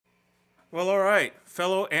Well, all right,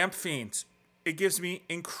 fellow amp fiends, it gives me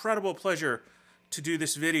incredible pleasure to do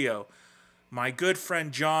this video. My good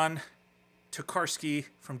friend John Tokarski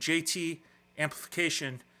from JT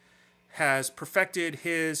Amplification has perfected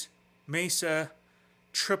his Mesa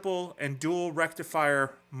triple and dual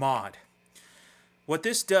rectifier mod. What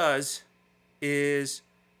this does is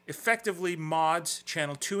effectively mods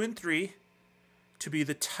channel 2 and 3 to be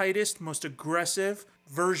the tightest, most aggressive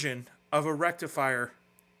version of a rectifier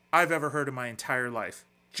I've ever heard in my entire life.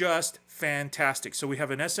 Just fantastic. So we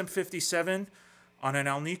have an SM57 on an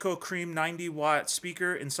Alnico Cream 90-watt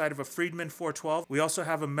speaker inside of a Friedman 412. We also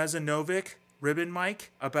have a Mesa ribbon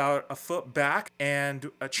mic about a foot back,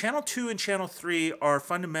 and channel 2 and channel 3 are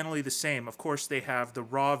fundamentally the same. Of course, they have the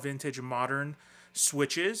raw vintage modern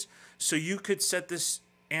switches, so you could set this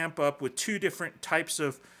amp up with two different types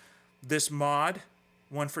of this mod,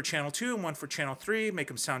 one for channel 2 and one for channel 3, make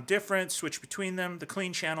them sound different, switch between them. The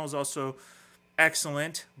clean channel is also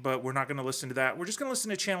excellent, but we're not going to listen to that. We're just going to listen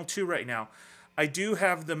to channel 2 right now. I do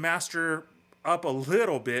have the master up a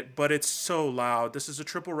little bit, but it's so loud. This is a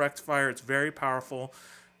triple rectifier. It's very powerful.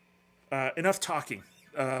 Enough talking.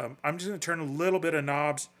 I'm just going to turn a little bit of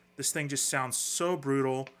knobs. This thing just sounds so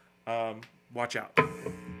brutal. Watch out.